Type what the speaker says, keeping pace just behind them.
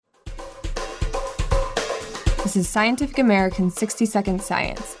This is Scientific American's 60-Second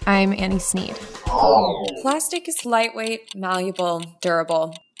Science. I'm Annie Sneed. Plastic is lightweight, malleable,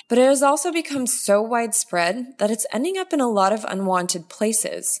 durable, but it has also become so widespread that it's ending up in a lot of unwanted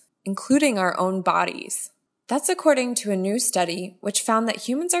places, including our own bodies. That's according to a new study which found that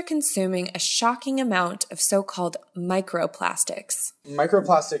humans are consuming a shocking amount of so-called microplastics.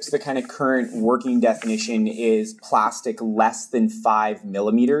 Microplastics, the kind of current working definition, is plastic less than 5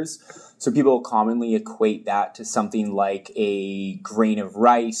 millimeters. So people commonly equate that to something like a grain of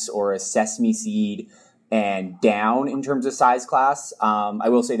rice or a sesame seed and down in terms of size class. I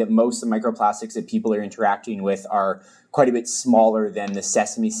will say that most of the microplastics that people are interacting with are quite a bit smaller than the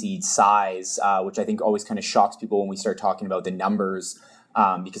sesame seed size, which I think always kind of shocks people when we start talking about the numbers,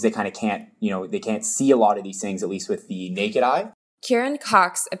 because they kind of can't, they can't see a lot of these things, at least with the naked eye. Kieran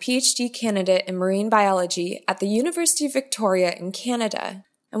Cox, a PhD candidate in marine biology at the University of Victoria in Canada,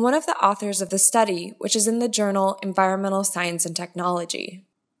 and one of the authors of the study, which is in the journal Environmental Science and Technology.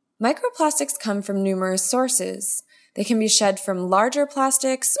 Microplastics come from numerous sources. They can be shed from larger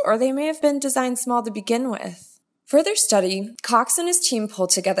plastics, or they may have been designed small to begin with. For their study, Cox and his team pulled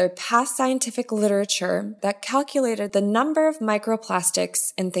together past scientific literature that calculated the number of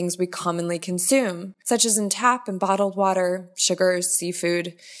microplastics in things we commonly consume, such as in tap and bottled water, sugars,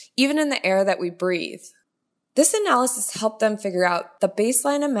 seafood, even in the air that we breathe. This analysis helped them figure out the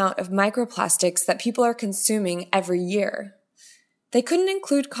baseline amount of microplastics that people are consuming every year. They couldn't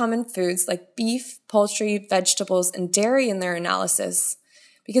include common foods like beef, poultry, vegetables, and dairy in their analysis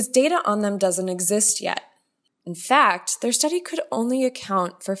because data on them doesn't exist yet. In fact, their study could only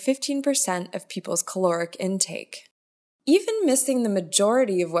account for 15% of people's caloric intake. Even missing the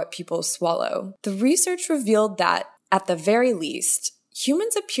majority of what people swallow, the research revealed that, at the very least,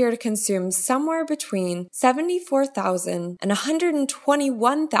 humans appear to consume somewhere between 74,000 and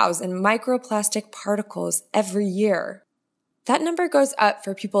 121,000 microplastic particles every year. That number goes up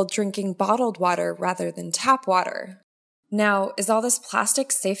for people drinking bottled water rather than tap water. Now, is all this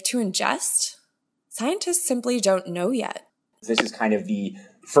plastic safe to ingest? Scientists simply don't know yet. This is kind of the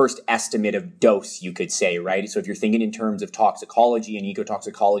first estimate of dose, you could say, right? So if you're thinking in terms of toxicology and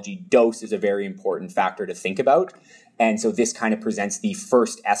ecotoxicology, dose is a very important factor to think about. And so this kind of presents the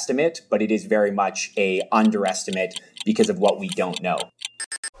first estimate, but it is very much a underestimate because of what we don't know.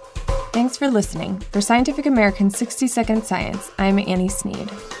 Thanks for listening. For Scientific American's 60-Second Science, I'm Annie Sneed.